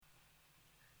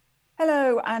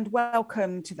Hello and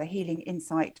welcome to the Healing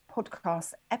Insight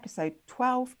podcast, episode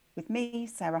 12, with me,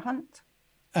 Sarah Hunt.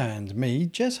 And me,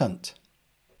 Jez Hunt.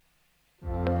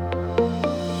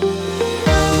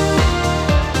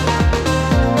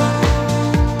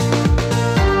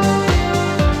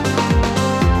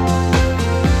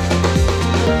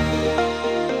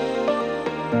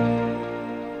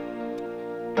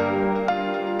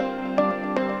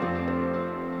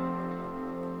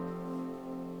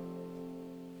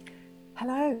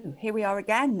 Hello, here we are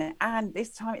again, and this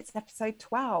time it's episode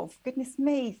 12. Goodness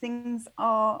me, things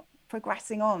are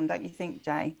progressing on, don't you think,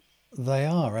 Jay? They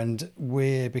are, and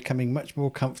we're becoming much more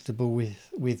comfortable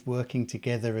with working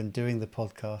together and doing the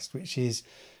podcast, which is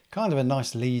kind of a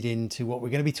nice lead into what we're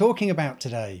going to be talking about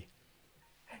today.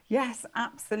 Yes,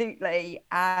 absolutely.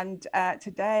 And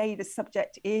today the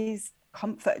subject is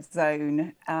comfort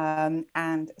zone,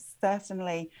 and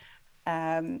certainly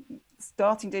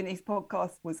starting doing these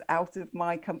podcasts was out of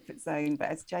my comfort zone, but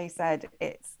as Jay said,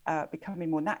 it's becoming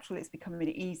more natural, it's becoming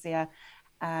easier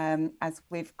as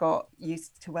we've got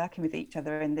used to working with each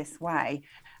other in this way.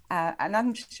 And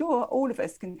I'm sure all of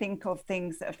us can think of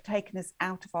things that have taken us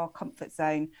out of our comfort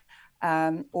zone,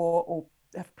 or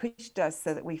have pushed us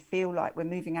so that we feel like we're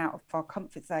moving out of our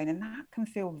comfort zone, and that can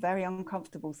feel very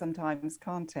uncomfortable sometimes,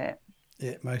 can't it?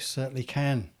 It most certainly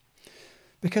can.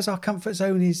 Because our comfort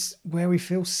zone is where we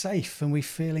feel safe and we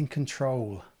feel in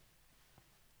control.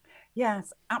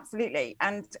 Yes, absolutely.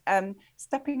 And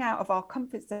stepping out of our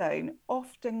comfort zone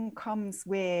often comes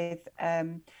with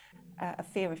a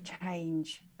fear of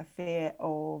change, a fear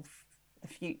of the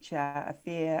future, a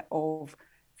fear of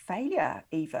failure,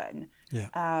 even. Yeah.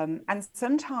 And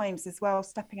sometimes, as well,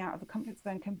 stepping out of the comfort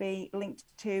zone can be linked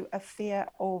to a fear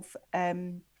of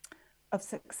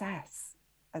success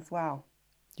as well.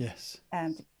 Yes.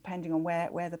 Depending on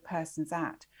where the person's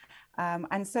at.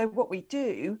 And so what we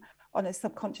do on a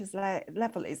subconscious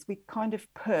level is we kind of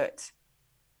put,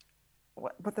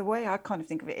 but the way I kind of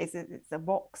think of it is it's a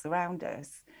box around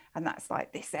us, and that's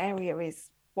like, this area is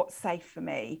what's safe for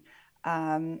me.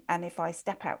 And if I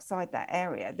step outside that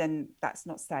area, then that's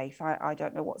not safe. I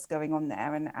don't know what's going on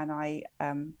there, and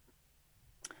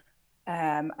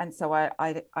so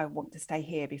I want to stay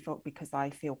here because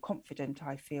I feel confident,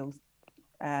 I feel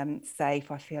safe,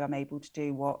 I feel I'm able to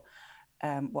do what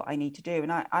I need to do.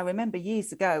 And I remember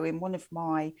years ago in one of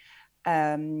my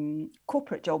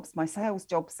corporate jobs, my sales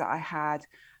jobs that I had,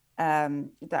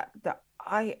 that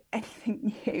I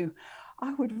anything new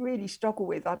I would really struggle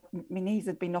with. My knees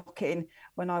had been knocking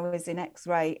when I was in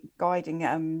X-ray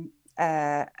guiding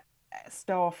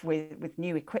staff with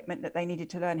new equipment that they needed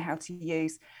to learn how to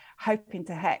use, hoping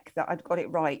to heck that I'd got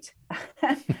it right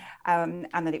and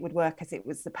that it would work as it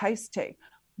was supposed to.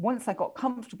 Once I got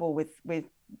comfortable with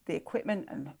the equipment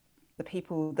and the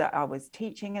people that I was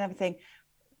teaching and everything,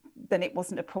 then it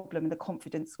wasn't a problem. The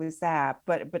confidence was there.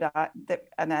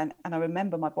 And I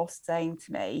remember my boss saying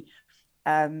to me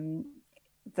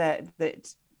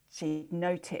that she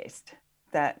noticed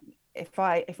that if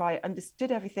I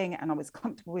understood everything and I was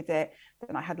comfortable with it,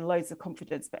 then I had loads of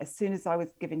confidence. But as soon as I was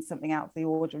giving something out of the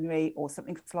ordinary or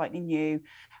something slightly new,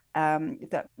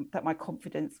 that my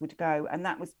confidence would go. And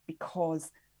that was because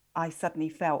I suddenly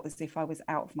felt as if I was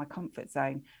out of my comfort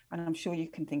zone. And I'm sure you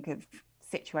can think of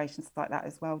situations like that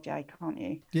as well, Jay, can't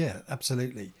you? Yeah,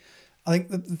 absolutely. I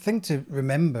think the thing to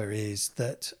remember is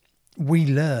that we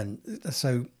learn.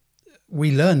 So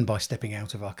we learn by stepping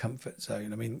out of our comfort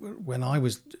zone. I mean, when I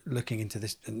was looking into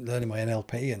this and learning my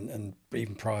NLP and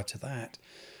even prior to that,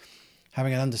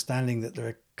 having an understanding that there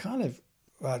are kind of,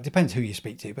 well, it depends who you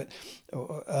speak to, but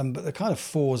the kind of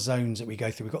four zones that we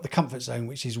go through. We've got the comfort zone,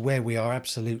 which is where we are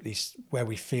absolutely, where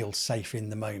we feel safe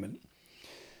in the moment.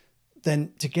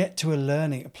 Then to get to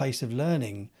a place of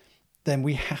learning, then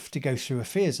we have to go through a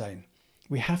fear zone.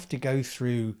 We have to go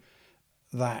through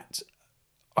that.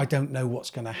 I don't know what's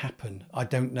going to happen. I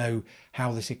don't know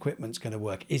how this equipment's going to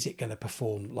work. Is it going to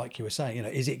perform like you were saying?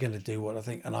 Is it going to do what I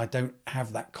think? And I don't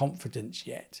have that confidence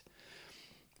yet.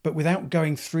 But without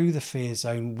going through the fear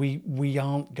zone, we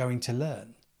aren't going to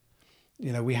learn.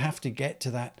 We have to get to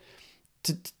that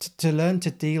to learn to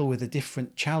deal with a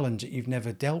different challenge that you've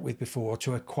never dealt with before, or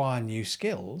to acquire new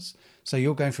skills. So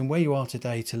you're going from where you are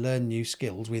today to learn new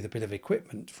skills with a bit of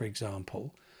equipment, for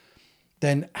example.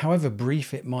 Then however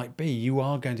brief it might be, you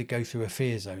are going to go through a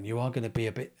fear zone. You are going to be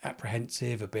a bit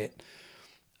apprehensive, a bit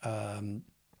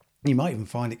you might even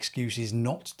find excuses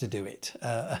not to do it,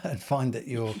 and find that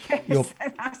you're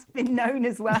that's been known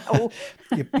as well.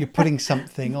 you're putting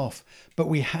something off. But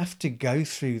we have to go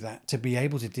through that to be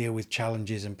able to deal with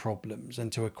challenges and problems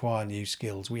and to acquire new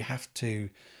skills. We have to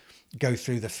go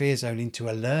through the fear zone into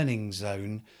a learning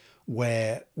zone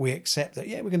where we accept that,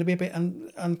 yeah, we're going to be a bit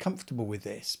uncomfortable with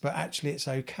this, but actually it's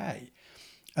okay.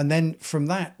 And then from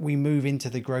that, we move into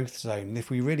the growth zone. And if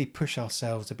we really push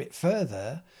ourselves a bit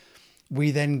further,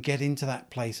 we then get into that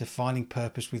place of finding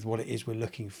purpose with what it is we're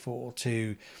looking for,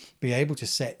 to be able to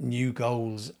set new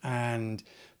goals and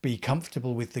be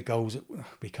comfortable with the goals,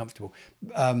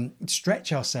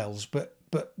 stretch ourselves,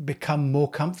 but become more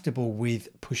comfortable with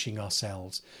pushing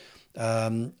ourselves.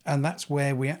 And that's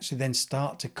where we actually then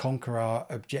start to conquer our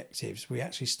objectives. We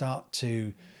actually start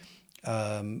to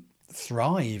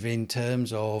thrive in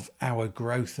terms of our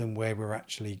growth and where we're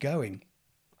actually going.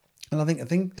 And I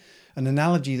think an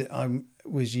analogy that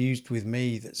was used with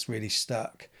me that's really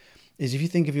stuck is, if you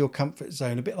think of your comfort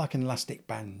zone a bit like an elastic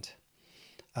band,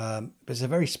 but it's a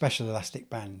very special elastic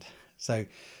band. So,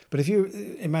 but if you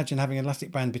imagine having an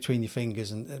elastic band between your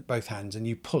fingers and both hands, and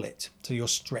you pull it, so you're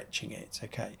stretching it.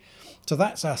 Okay, so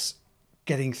that's us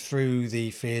getting through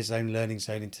the fear zone, learning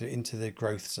zone into the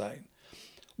growth zone.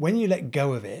 When you let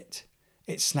go of it,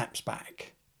 it snaps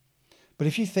back. But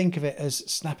if you think of it as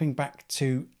snapping back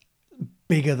to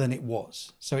bigger than it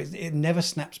was, so it never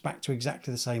snaps back to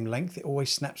exactly the same length. It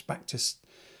always snaps back to,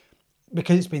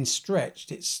 because it's been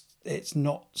stretched, it's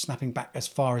not snapping back as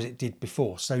far as it did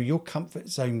before. So your comfort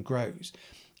zone grows.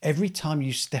 Every time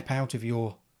you step out of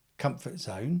your comfort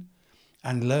zone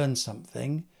and learn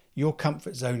something, your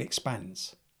comfort zone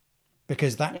expands,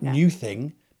 because that new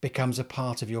thing becomes a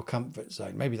part of your comfort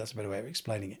zone. Maybe that's a better way of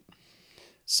explaining it.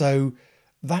 So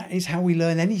that is how we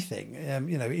learn anything.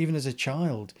 Even as a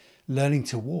child learning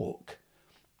to walk,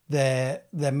 there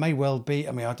may well be,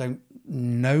 I mean, I don't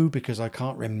know, because I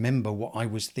can't remember what I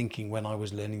was thinking when I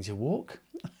was learning to walk.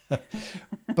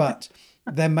 But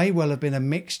there may well have been a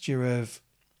mixture of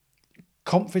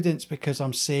confidence because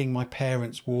I'm seeing my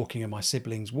parents walking and my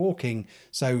siblings walking,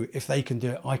 so if they can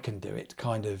do it, I can do it,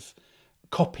 kind of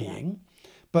copying.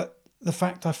 But the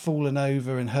fact I've fallen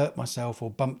over and hurt myself or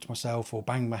bumped myself or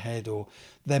banged my head, or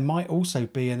there might also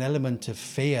be an element of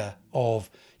fear of,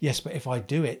 yes, but if I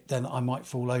do it, then I might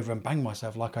fall over and bang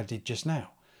myself like I did just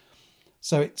now.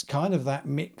 So it's kind of that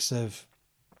mix of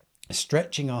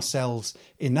stretching ourselves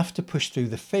enough to push through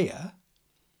the fear,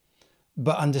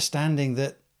 but understanding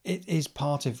that it is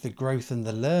part of the growth and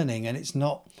the learning, and it's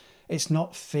not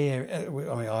fear. I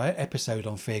mean, our episode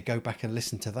on fear, go back and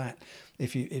listen to that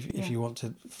if you want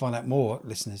to find out more,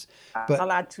 listeners. But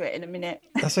I'll add to it in a minute.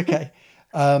 That's okay.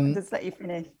 Just let you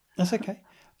finish. That's okay.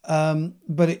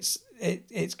 But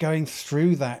it's going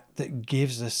through that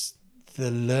gives us the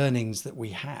learnings that we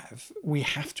have. We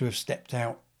have to have stepped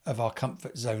out of our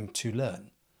comfort zone to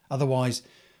learn. Otherwise,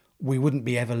 we wouldn't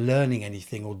be ever learning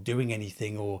anything or doing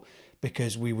anything, or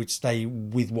because we would stay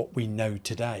with what we know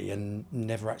today and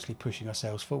never actually pushing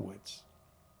ourselves forwards.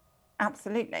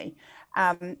 Absolutely.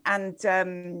 And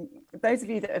those of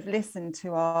you that have listened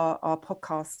to our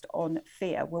podcast on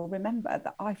fear will remember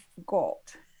that I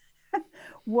forgot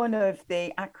one of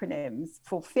the acronyms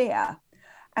for fear.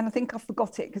 And I think I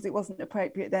forgot it because it wasn't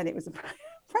appropriate then. It was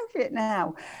appropriate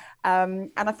now.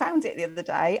 And I found it the other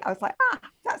day. I was like,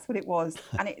 that's what it was.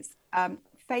 And it's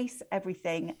face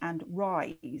everything and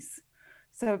rise.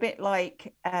 So a bit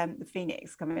like the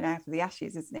phoenix coming out of the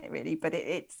ashes, isn't it, really? But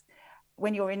it's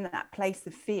when you're in that place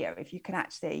of fear, if you can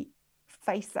actually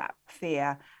face that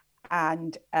fear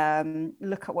and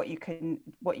look at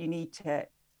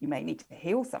you may need to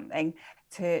heal something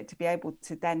to be able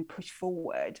to then push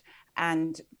forward.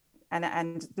 And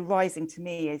the rising to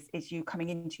me is you coming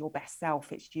into your best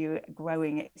self. It's you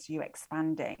growing, it's you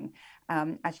expanding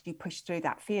as you push through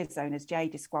that fear zone, as Jay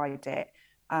described it.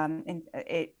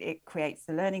 It creates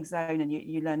the learning zone, and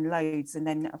you learn loads, and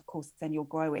then of course then you're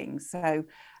growing. So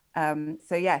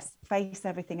yes, face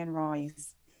everything and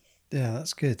rise. Yeah,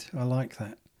 that's good. I like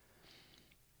that.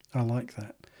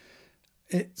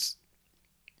 It's,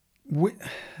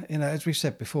 as we've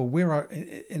said before,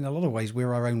 in a lot of ways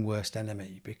we're our own worst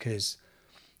enemy, because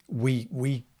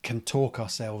we can talk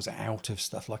ourselves out of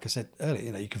stuff. Like I said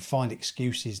earlier, you can find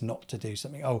excuses not to do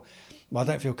something. Oh, well, I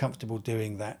don't feel comfortable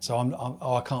doing that, so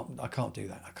I can't do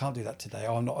that. I can't do that today.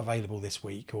 Oh, I'm not available this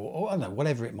week, or I don't know,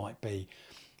 whatever it might be.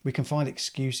 We can find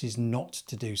excuses not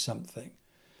to do something,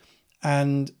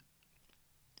 and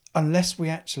unless we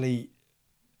actually,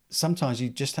 sometimes you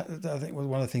just I think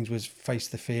one of the things was face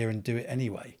the fear and do it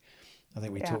anyway. I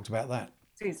think we talked about that.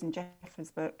 Susan Jeffers'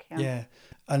 book. Yeah.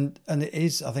 And it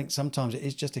is, I think sometimes it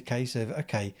is just a case of,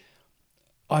 okay,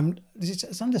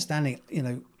 it's understanding,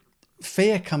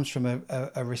 fear comes from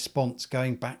a response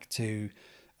going back to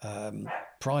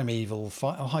primeval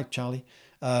fight. Oh, hi, Charlie.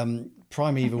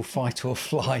 Primeval fight or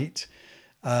flight.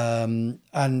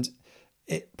 And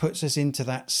it puts us into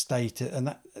that state,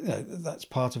 and that's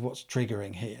part of what's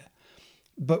triggering here.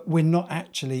 But we're not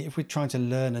actually, if we're trying to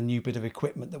learn a new bit of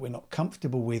equipment that we're not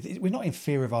comfortable with, we're not in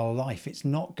fear of our life. It's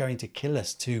not going to kill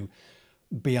us to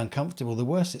be uncomfortable. The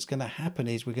worst that's going to happen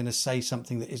is we're going to say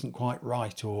something that isn't quite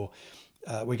right, or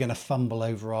we're going to fumble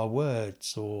over our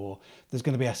words, or there's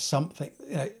going to be a something.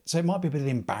 So it might be a bit of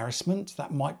embarrassment.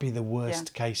 That might be the Yeah.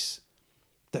 worst case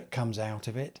that comes out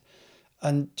of it.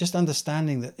 And just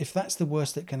understanding that if that's the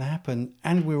worst that can happen,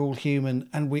 and we're all human,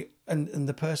 and and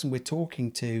the person we're talking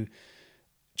to,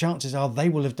 chances are they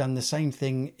will have done the same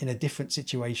thing in a different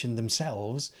situation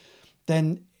themselves,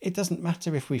 then it doesn't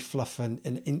matter if we fluff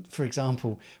for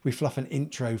example, we fluff an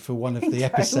intro for one of the Intro.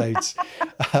 episodes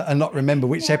and not remember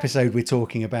which Yeah. episode we're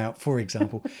talking about, for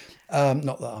example.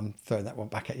 Not that I'm throwing that one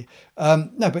back at you.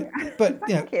 No, but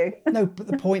Thank you. no, but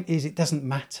the point is, it doesn't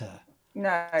matter.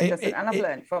 No, it It, doesn't. it, And I've it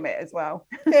learned from it as well.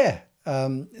 yeah.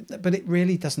 But it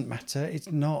really doesn't matter. It's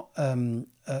not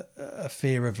a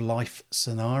fear of life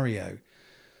scenario.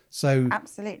 So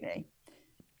Absolutely.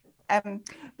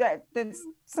 There's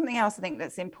something else I think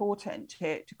that's important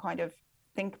to kind of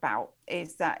think about,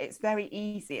 is that it's very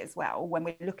easy as well when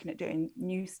we're looking at doing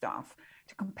new stuff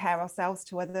to compare ourselves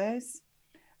to others,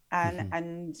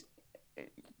 and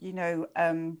you know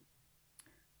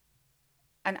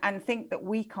and think that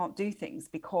we can't do things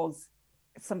because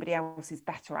somebody else is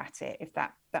better at it, if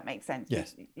that makes sense.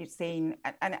 yes, You've seen,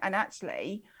 and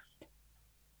actually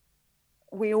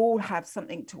we all have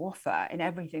something to offer in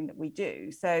everything that we do.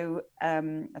 So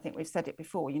I think we've said it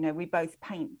before, we both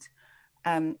paint,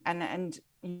 and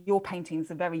your paintings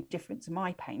are very different to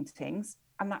my paintings,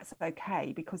 and that's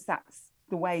okay, because that's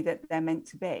the way that they're meant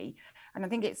to be. And I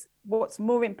think it's what's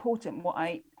more important, what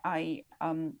I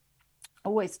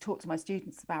always talk to my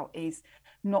students about, is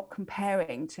not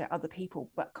comparing to other people,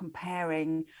 but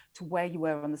comparing to where you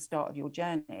were on the start of your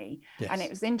journey. yes. And it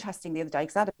was interesting the other day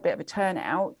because I had a bit of a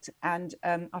turnout, and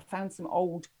I found some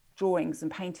old drawings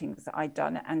and paintings that I'd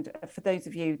done. And for those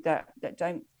of you that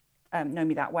don't know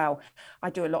me that well, I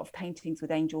do a lot of paintings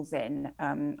with angels in.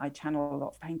 I channel a lot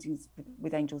of paintings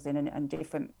with angels in, and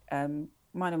different,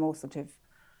 mine are more sort of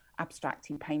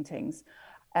abstracty paintings.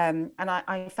 And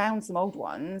I found some old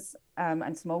ones,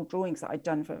 and some old drawings that I'd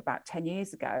done from about 10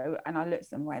 years ago. And I looked at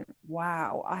them and went,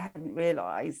 wow, I hadn't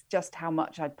realized just how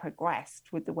much I'd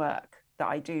progressed with the work that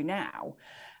I do now.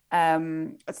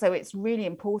 So it's really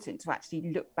important to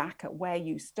actually look back at where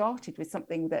you started with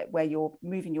something, where you're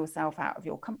moving yourself out of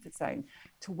your comfort zone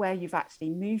to where you've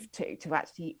actually moved to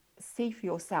actually see for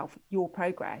yourself your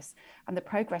progress. And the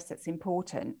progress that's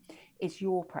important is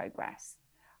your progress.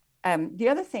 The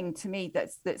other thing to me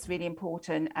that's really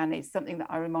important, and it's something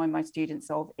that I remind my students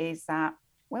of, is that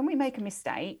when we make a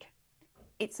mistake,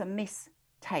 it's a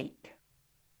mistake.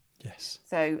 Yes.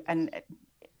 So, and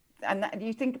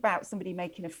you think about somebody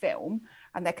making a film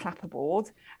and their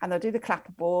clapperboard, and they'll do the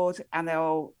clapperboard and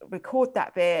they'll record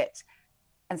that bit,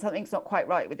 and something's not quite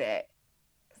right with it.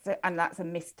 So, and that's a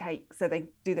mistake. So they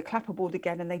do the clapperboard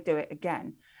again and they do it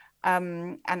again.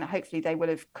 And hopefully they will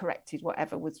have corrected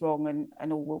whatever was wrong,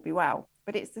 and all will be well.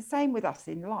 But it's the same with us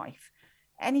in life.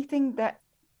 Anything that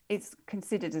is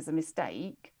considered as a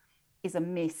mistake is a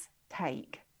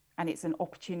mistake, and it's an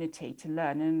opportunity to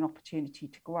learn and an opportunity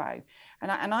to grow.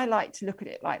 And I like to look at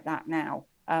it like that now.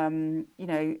 I've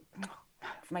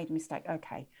made a mistake.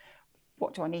 Okay,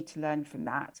 what do I need to learn from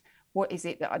that? What is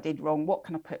it that I did wrong? What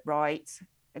can I put right?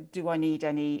 Do I need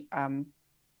any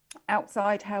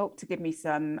outside help to give me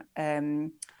some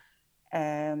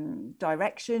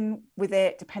direction with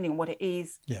it, depending on what it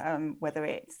is? Yeah. Whether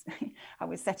it's I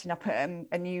was setting up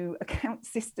a new account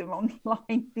system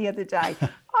online the other day.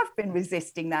 I've been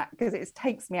resisting that because it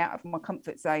takes me out of my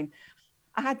comfort zone.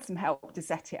 I had some help to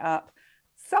set it up.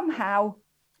 Somehow,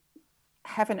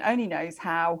 heaven only knows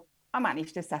how, I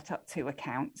managed to set up 2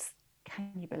 accounts.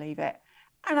 Can you believe it?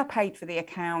 And I paid for the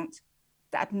account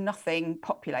that had nothing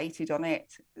populated on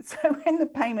it. So when the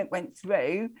payment went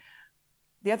through,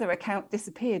 the other account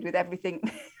disappeared with everything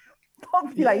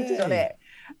populated on it.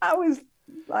 I was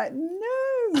like,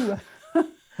 no.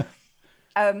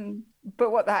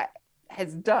 But what that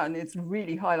has done is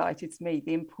really highlighted to me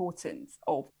the importance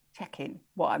of checking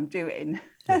what I'm doing.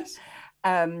 Yes.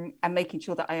 And making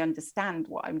sure that I understand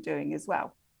what I'm doing as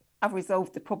well. I've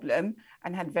resolved the problem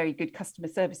and had very good customer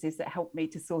services that helped me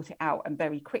to sort it out, and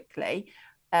very quickly.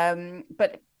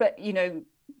 But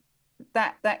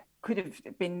that could have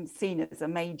been seen as a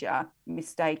major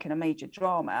mistake and a major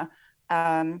drama.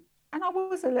 And I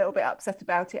was a little bit upset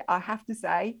about it, I have to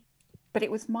say, but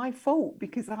it was my fault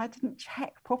because I didn't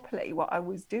check properly what I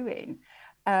was doing.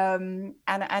 And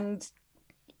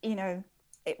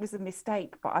it was a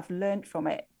mistake, but I've learned from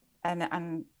it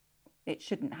and it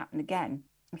shouldn't happen again,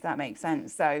 if that makes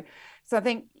sense. So I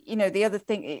think, the other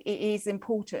thing, it is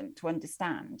important to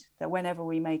understand that whenever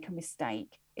we make a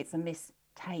mistake, it's a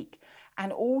mistake.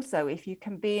 And also, if you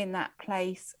can be in that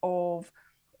place of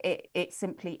it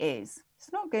simply is.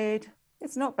 It's not good,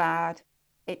 it's not bad,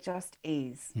 it just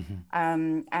is.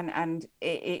 And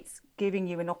it's giving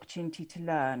you an opportunity to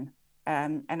learn.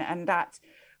 And that,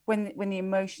 when the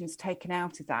emotion's taken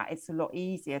out of that, it's a lot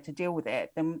easier to deal with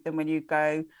it than when you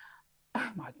go,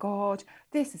 oh my God,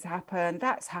 this has happened,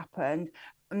 that's happened.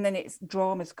 And then it's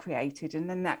drama's created. And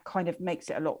then that kind of makes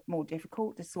it a lot more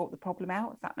difficult to sort the problem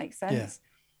out, if that makes sense. Yeah.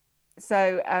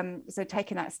 So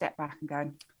taking that step back and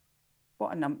going,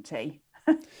 what a numpty.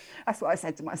 That's what I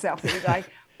said to myself the other day.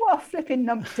 What a flipping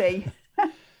numpty.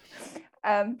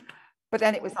 But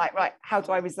then it was like, right, how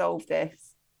do I resolve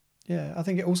this? Yeah, I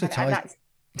think it also ties.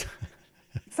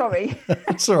 Sorry,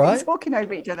 it's all right. We're talking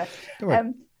over each other.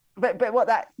 But what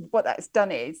that's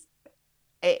done is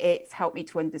it's helped me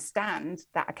to understand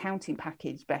that accounting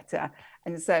package better,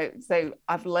 and so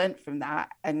I've learned from that,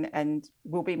 and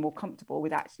will be more comfortable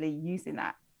with actually using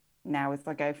that now as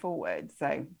I go forward.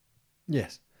 So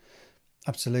yes,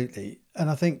 absolutely. And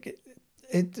I think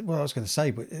what I was going to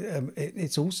say, but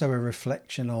it's also a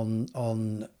reflection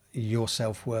on your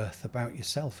self-worth about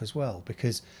yourself as well,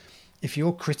 because if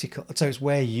you're critical, so it's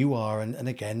where you are, and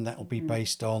again, that will be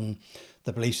based on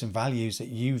the beliefs and values that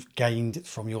you've gained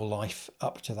from your life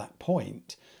up to that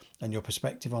point and your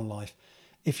perspective on life.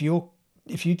 If you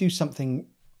do something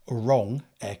wrong,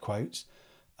 air quotes,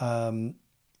 then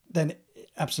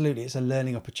absolutely it's a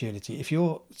learning opportunity. If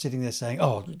you're sitting there saying,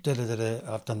 oh,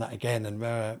 I've done that again,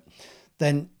 and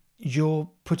then you're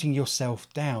putting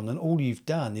yourself down, and all you've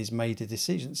done is made a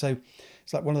decision. So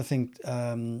it's like one of the things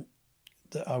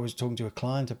that I was talking to a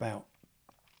client about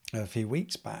a few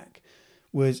weeks back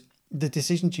was the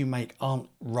decisions you make aren't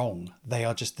wrong. They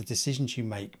are just the decisions you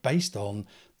make based on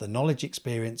the knowledge,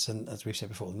 experience, and as we've said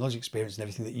before, the knowledge, experience and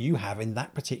everything that you have in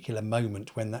that particular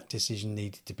moment when that decision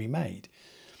needed to be made.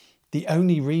 The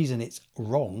only reason it's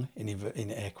wrong,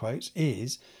 in air quotes,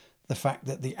 is the fact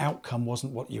that the outcome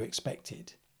wasn't what you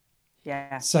expected.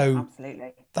 Yeah, so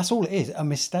absolutely. That's all it is. A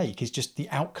mistake is just the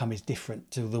outcome is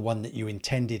different to the one that you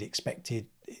intended, expected,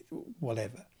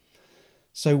 whatever.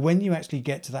 So when you actually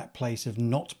get to that place of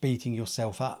not beating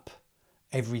yourself up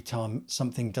every time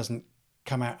something doesn't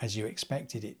come out as you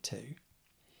expected it to,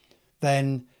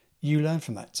 then you learn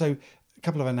from that. So a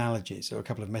couple of analogies or a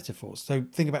couple of metaphors. So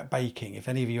think about baking. If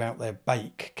any of you out there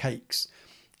bake cakes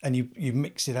and you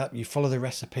mix it up, you follow the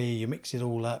recipe, you mix it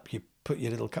all up, you put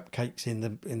your little cupcakes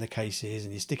in the cases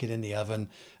and you stick it in the oven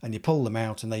and you pull them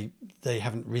out and they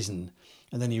haven't risen,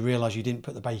 and then you realize you didn't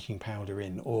put the baking powder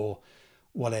in or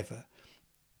whatever,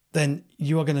 then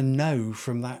you are going to know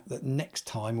from that next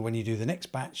time when you do the next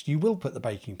batch, you will put the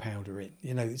baking powder in.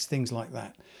 It's things like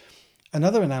that.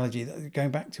 Another analogy, going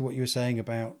back to what you were saying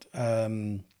about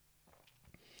why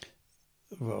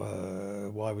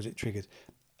was it triggered?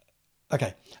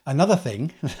 Okay, another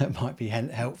thing that might be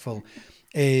helpful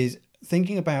is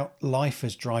thinking about life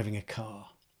as driving a car.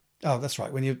 Oh, that's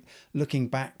right. When you're looking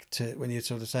back to, when you're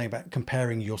sort of saying about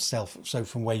comparing yourself, so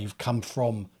from where you've come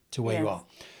from to where you are.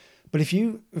 But if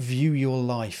you view your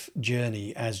life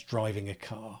journey as driving a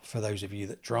car, for those of you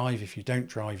that drive, if you don't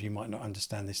drive, you might not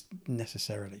understand this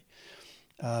necessarily.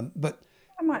 But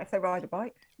I might if they ride a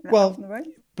bike. Well, on the road.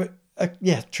 But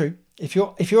yeah, true. If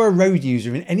you're a road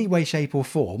user in any way, shape, or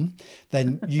form,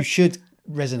 then you should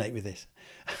resonate with this.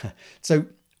 So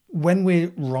when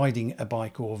we're riding a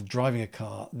bike or driving a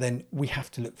car, then we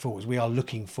have to look forwards. We are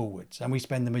looking forwards, and we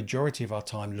spend the majority of our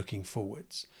time looking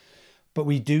forwards. But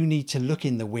we do need to look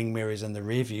in the wing mirrors and the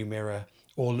rear view mirror,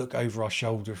 or look over our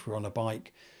shoulder if we're on a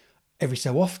bike every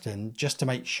so often, just to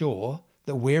make sure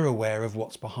that we're aware of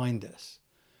what's behind us.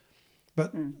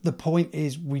 But the point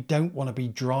is, we don't want to be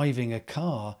driving a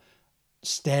car,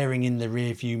 staring in the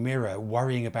rear view mirror,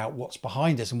 worrying about what's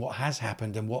behind us and what has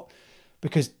happened and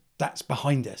because that's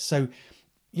behind us. So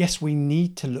yes, we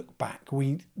need to look back.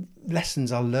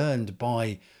 Lessons are learned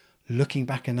by looking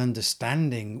back and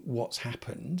understanding what's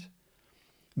happened,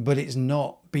 but it's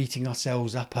not beating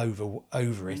ourselves up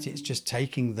over it. It's just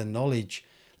taking the knowledge,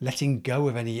 letting go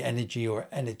of any energy or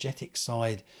energetic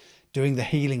side, doing the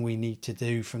healing we need to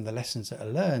do from the lessons that are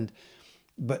learned,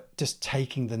 but just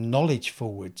taking the knowledge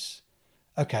forwards.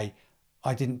 Okay,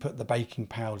 I didn't put the baking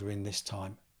powder in this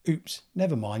time. Oops,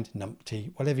 never mind,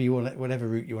 numpty, whatever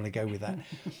route you want to go with that.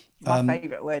 My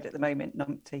favourite word at the moment,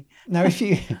 numpty. Now,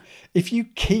 if you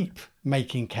keep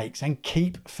making cakes and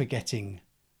keep forgetting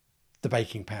the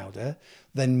baking powder,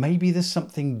 then maybe there's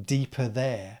something deeper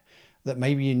there. that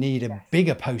maybe you need a Yes.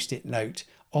 bigger post-it note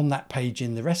on that page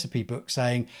in the recipe book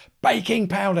saying baking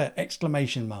powder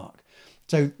exclamation mark.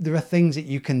 So there are things that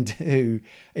you can do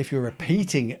if you're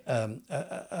repeating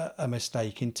a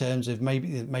mistake, in terms of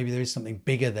maybe there is something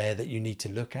bigger there that you need to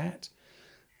look at.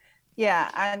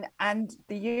 Yeah, and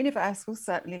the universe will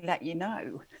certainly let you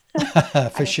know. For And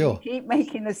if you sure. keep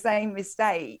making the same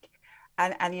mistake,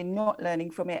 and you're not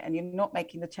learning from it, and you're not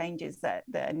making the changes that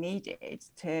are needed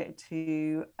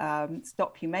to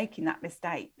stop you making that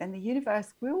mistake, then the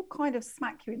universe will kind of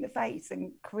smack you in the face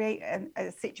and create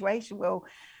a situation will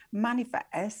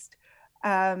manifest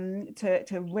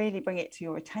to really bring it to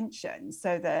your attention,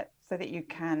 so that you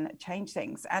can change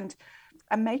things. And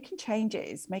making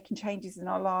changes in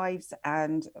our lives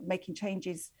and making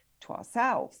changes to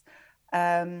ourselves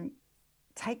um,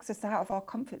 takes us out of our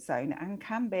comfort zone and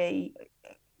can be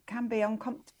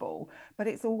uncomfortable, but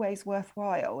it's always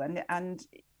worthwhile. And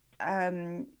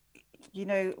um, you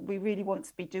know, we really want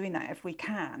to be doing that if we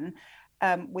can,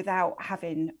 without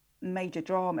having major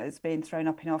dramas being thrown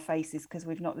up in our faces because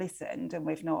we've not listened and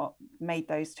we've not made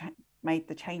made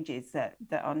the changes that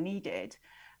are needed.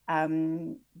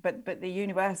 But the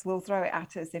universe will throw it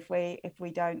at us if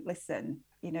we don't listen,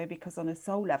 you know, because on a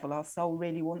soul level, our soul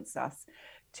really wants us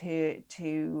to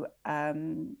heal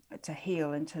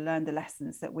and to learn the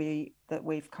lessons that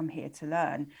we've come here to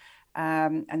learn.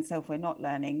 And so if we're not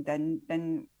learning,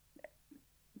 then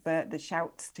the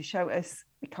shouts to show us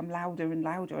become louder and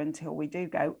louder until we do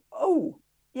go, oh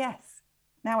yes,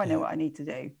 now I know Yeah. what I need to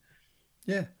do.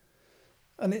 Yeah.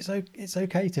 And it's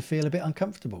okay to feel a bit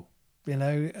uncomfortable. You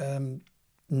know,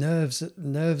 nerves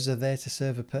are there to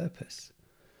serve a purpose.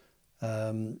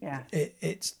 Yeah.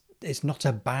 It's not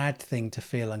a bad thing to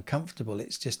feel uncomfortable.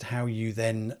 It's just how you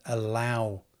then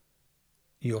allow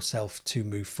yourself to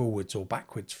move forwards or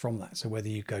backwards from that. So whether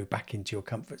you go back into your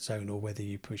comfort zone or whether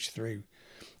you push through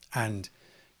and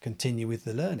continue with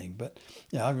the learning. But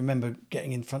I remember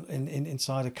getting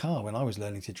inside a car when I was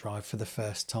learning to drive for the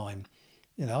first time.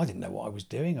 I didn't know what I was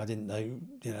doing. I didn't know,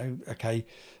 okay,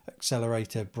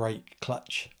 accelerator, brake,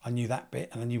 clutch. I knew that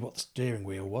bit, and I knew what the steering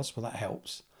wheel was. Well, that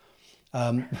helps.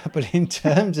 But in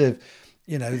terms of,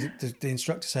 the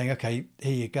instructor saying, okay,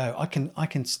 here you go. I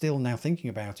can still, now thinking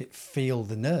about it, feel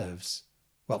the nerves.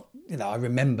 Well, I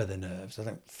remember the nerves. I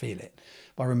don't feel it,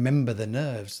 but I remember the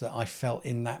nerves that I felt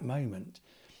in that moment.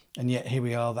 And yet here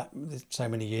we are, that so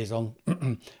many years on,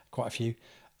 quite a few,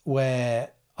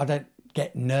 where I don't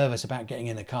get nervous about getting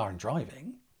in a car and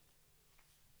driving.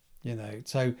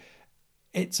 So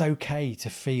it's okay to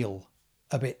feel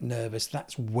a bit nervous.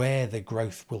 That's where the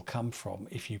growth will come from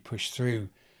if you push through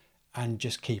and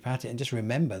just keep at it, and just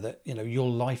remember that your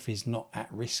life is not at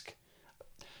risk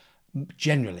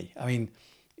generally. I mean,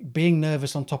 being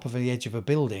nervous on top of the edge of a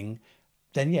building,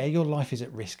 then yeah, your life is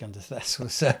at risk under that sort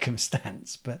of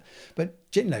circumstance. But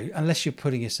unless you're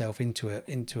putting yourself into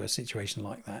a situation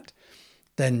like that,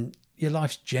 then your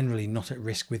life's generally not at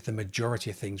risk with the majority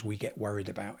of things we get worried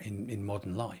about in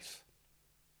modern life.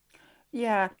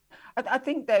 Yeah, I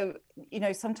think though,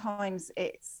 sometimes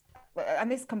it's, and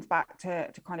this comes back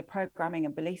to kind of programming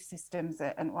and belief systems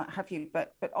and what have you,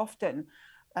 but often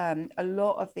a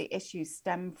lot of the issues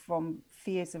stem from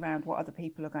fears around what other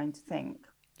people are going to think,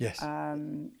 Yes.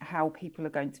 how people are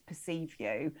going to perceive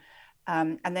you.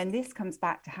 And then this comes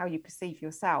back to how you perceive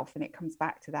yourself, and it comes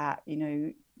back to that,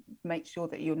 make sure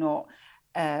that you're not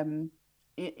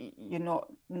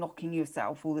knocking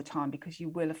yourself all the time, because you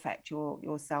will affect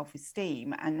your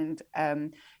self-esteem. And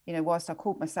whilst I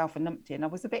called myself a numpty, and I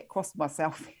was a bit cross with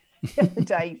myself the other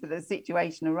day for the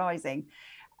situation arising,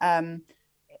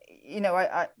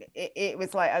 it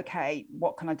was like, okay,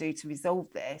 what can I do to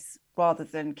resolve this, rather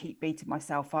than keep beating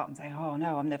myself up and saying, oh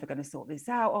no, I'm never going to sort this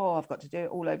out, oh, I've got to do it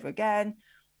all over again,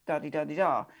 da da da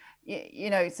da.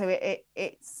 So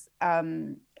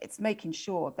it's making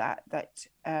sure that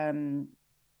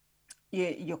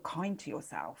you're kind to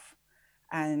yourself,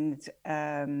 and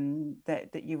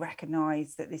that you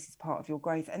recognize that this is part of your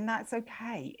growth, and that's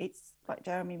okay. It's like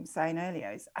Jeremy was saying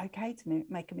earlier, it's okay to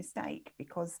make a mistake,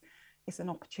 because it's an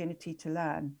opportunity to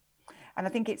learn. And I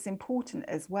think it's important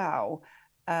as well,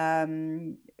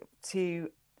 to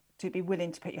be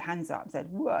willing to put your hands up and say,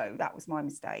 whoa, that was my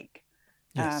mistake.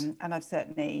 Yes. And I've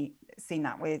certainly seen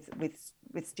that with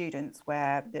students,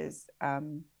 where there's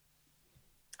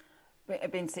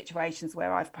been situations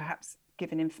where I've perhaps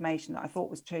given information that I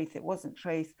thought was truth, it wasn't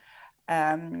truth,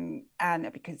 and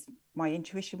because my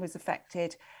intuition was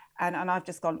affected, and I've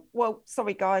just gone, well,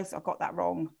 sorry guys, I got that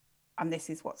wrong, and this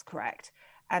is what's correct.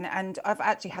 And I've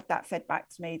actually had that fed back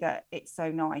to me, that it's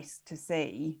so nice to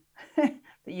see that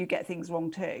you get things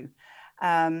wrong too.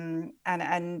 And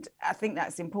I think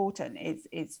that's important.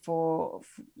 It's for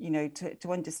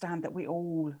to understand that we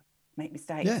all make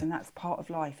mistakes, Yeah. and that's part of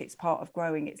life. It's part of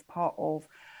growing. It's part of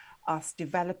us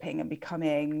developing and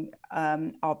becoming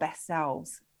our best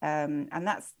selves. And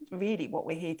that's really what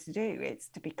we're here to do. It's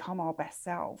to become our best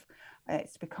self.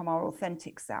 It's to become our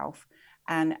authentic self,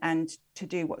 and to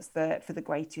do what's for the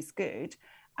greatest good,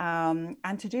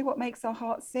 and to do what makes our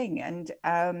hearts sing. And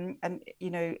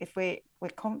if we're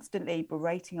constantly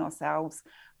berating ourselves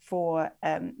for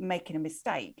making a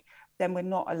mistake, then we're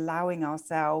not allowing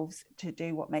ourselves to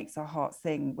do what makes our heart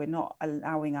sing. We're not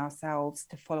allowing ourselves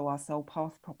to follow our soul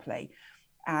path properly.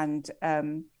 And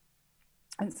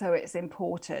so it's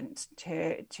important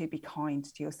to be kind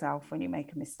to yourself when you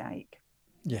make a mistake.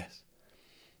 Yes.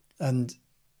 And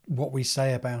what we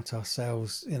say about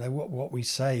ourselves, what we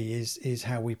say is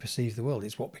how we perceive the world.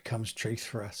 It's what becomes truth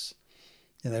for us.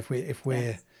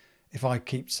 Yes. If I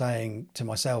keep saying to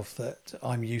myself that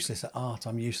I'm useless at art,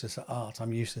 I'm useless at art,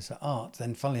 I'm useless at art,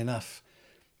 then funnily enough,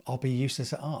 I'll be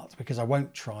useless at art because I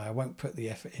won't try, I won't put the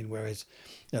effort in. Whereas,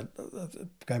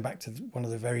 going back to one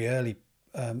of the very early,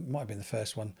 might have been the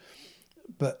first one,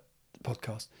 but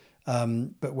podcast,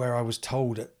 but where I was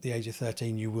told at the age of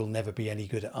 13, you will never be any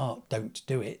good at art, don't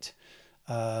do it.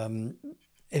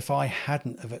 If I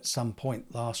hadn't have at some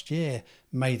point last year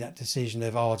made that decision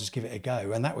of, I'll just give it a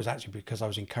go, and that was actually because I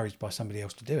was encouraged by somebody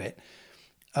else to do it,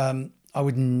 I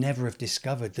would never have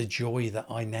discovered the joy that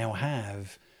I now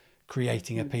have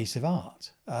creating a piece of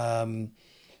art.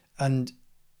 And,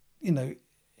 you know,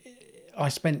 I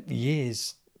spent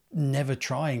years never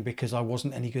trying because I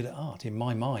wasn't any good at art. In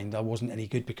my mind, I wasn't any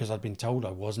good because I'd been told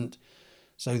I wasn't.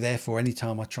 So therefore,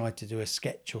 anytime I tried to do a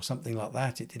sketch or something like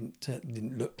that, it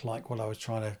didn't look like what I was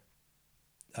trying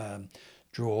to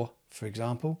draw, for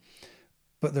example.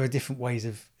 But there are different ways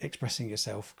of expressing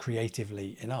yourself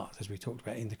creatively in art, as we talked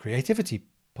about in the creativity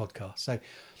podcast. So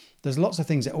there's lots of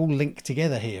things that all link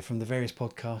together here from the various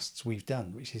podcasts we've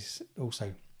done, which is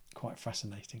also quite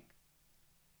fascinating.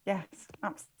 Yes,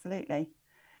 absolutely.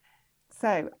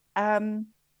 So,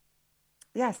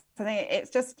 yes, I think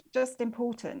it's just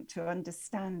important to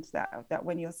understand that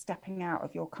when you're stepping out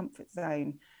of your comfort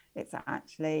zone, it's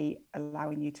actually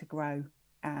allowing you to grow.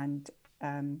 And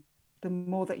the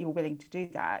more that you're willing to do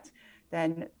that,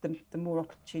 then the more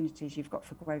opportunities you've got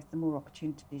for growth, the more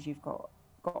opportunities you've got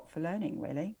for learning,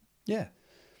 really. Yeah,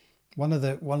 one of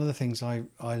the things I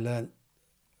learned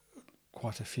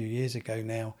quite a few years ago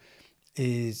now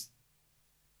is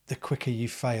the quicker you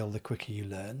fail, the quicker you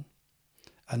learn,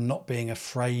 and not being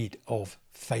afraid of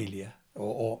failure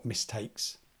or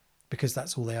mistakes, because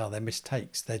that's all they are. They're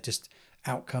mistakes. They're just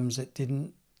outcomes that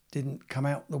didn't come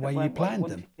out the way That you weren't what you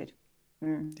planned them. wanted.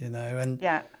 Mm. And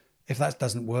Yeah. if that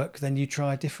doesn't work, then you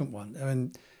try a different one.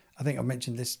 And I think I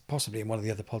mentioned this possibly in one of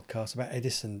the other podcasts about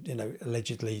Edison,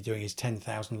 allegedly doing his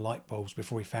 10,000 light bulbs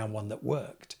before he found one that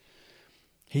worked.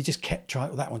 He just kept trying.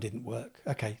 Well, that one didn't work.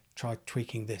 Okay, try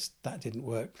tweaking this. That didn't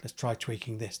work. Let's try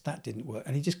tweaking this. That didn't work.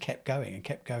 And he just kept going and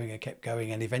kept going and kept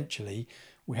going. And eventually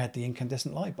we had the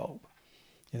incandescent light bulb.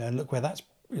 And look where that's,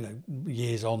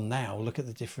 years on now. Look at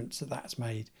the difference that's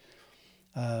made.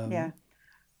 Yeah.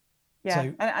 Yeah,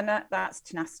 So, and that's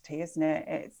tenacity, isn't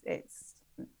it? It's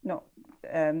not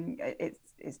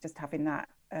it's just having that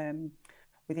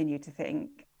within you to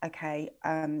think, okay,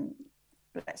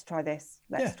 let's try this,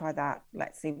 yeah, let's try that,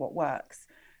 let's see what works,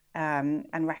 and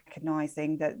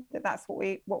recognizing that's what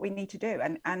we need to do,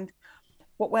 and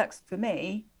what works for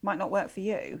me might not work for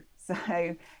you.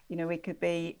 So we could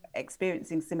be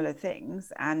experiencing similar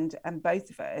things, and both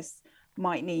of us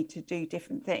might need to do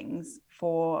different things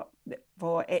for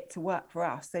it to work for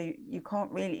us. So you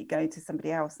can't really go to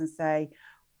somebody else and say,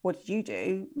 what did you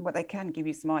do? Well, they can give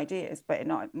you some ideas, but it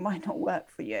might not work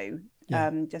for you, yeah,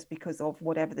 just because of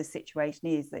whatever the situation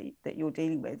is that you're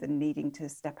dealing with and needing to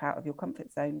step out of your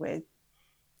comfort zone with.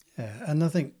 yeah. And I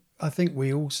think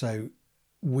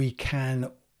we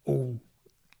can all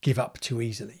give up too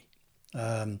easily.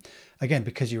 Again,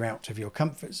 because you're out of your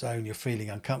comfort zone, you're feeling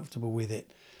uncomfortable with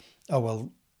it. Oh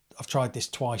well, I've tried this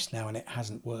twice now and it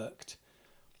hasn't worked.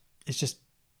 It's just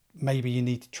maybe you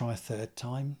need to try a third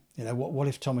time. What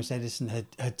if Thomas Edison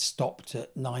had stopped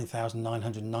at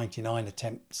 9,999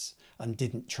 attempts and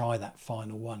didn't try that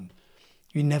final one?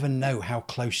 You never know how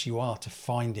close you are to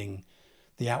finding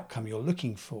the outcome you're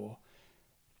looking for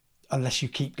unless you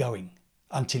keep going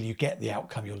until you get the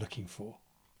outcome you're looking for.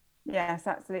 Yes,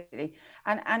 absolutely.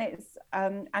 And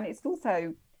it's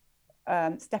also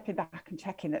stepping back and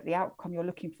checking that the outcome you're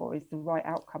looking for is the right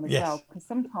outcome as Yes. well. Because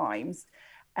sometimes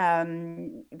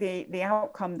the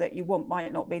outcome that you want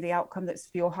might not be the outcome that's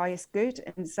for your highest good,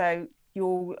 and so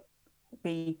you'll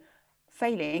be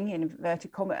failing in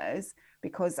inverted commas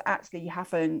because actually you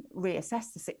haven't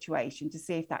reassessed the situation to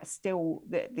see if that's still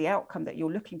the outcome that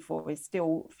you're looking for is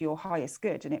still for your highest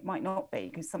good. And it might not be,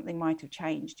 because something might have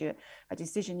changed. A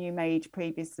decision you made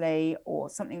previously or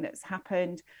something that's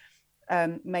happened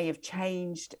may have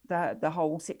changed the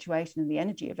whole situation and the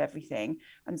energy of everything.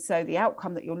 And so the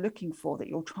outcome that you're looking for, that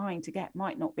you're trying to get,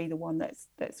 might not be the one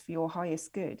that's for your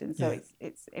highest good. And so Yeah.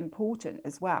 it's important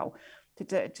as well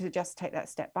to just take that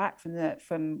step back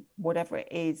from whatever it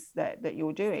is that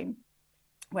you're doing,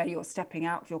 where you're stepping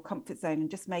out of your comfort zone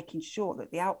and just making sure that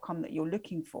the outcome that you're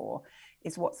looking for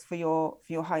is what's for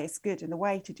your highest good. And the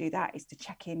way to do that is to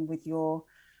check in with your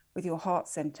heart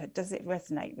center. Does it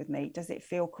resonate with me? Does it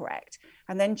feel correct?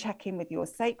 And then check in with your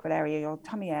sacral area, your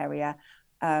tummy area,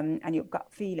 and your gut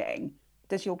feeling.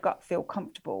 Does your gut feel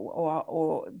comfortable,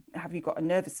 or have you got a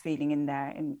nervous feeling in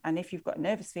there? And if you've got a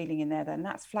nervous feeling in there, then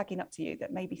that's flagging up to you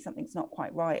that maybe something's not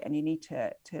quite right, and you need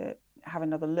to have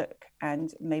another look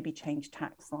and maybe change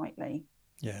tack slightly.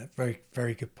 Yeah, very,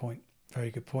 very good point.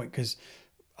 Very good point, because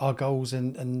our goals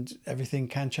and everything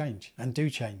can change and do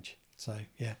change. So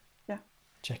yeah, Yeah.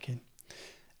 check in.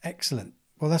 Excellent.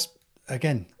 Well, that's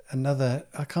again another.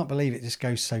 I can't believe it just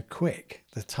goes so quick.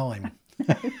 The time.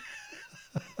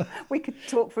 We could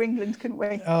talk for England, couldn't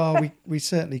we? Oh, we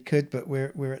certainly could, but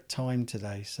we're at time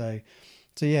today. So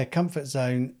yeah, comfort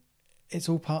zone. It's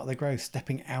all part of the growth.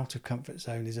 Stepping out of comfort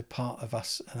zone is a part of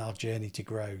us and our journey to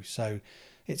grow. So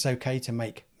it's okay to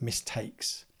make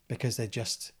mistakes because they're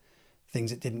just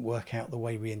things that didn't work out the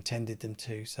way we intended them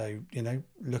to. So,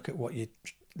 look at what you're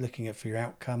looking at for your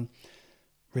outcome,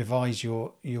 revise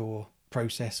your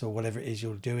process or whatever it is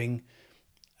you're doing,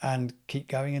 and keep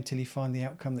going until you find the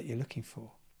outcome that you're looking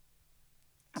for.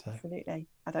 So Absolutely.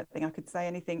 I don't think I could say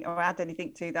anything or add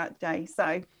anything to that, Jay.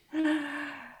 So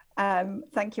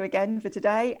thank you again for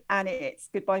today. And it's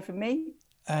goodbye from me.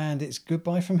 and it's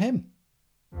goodbye from him.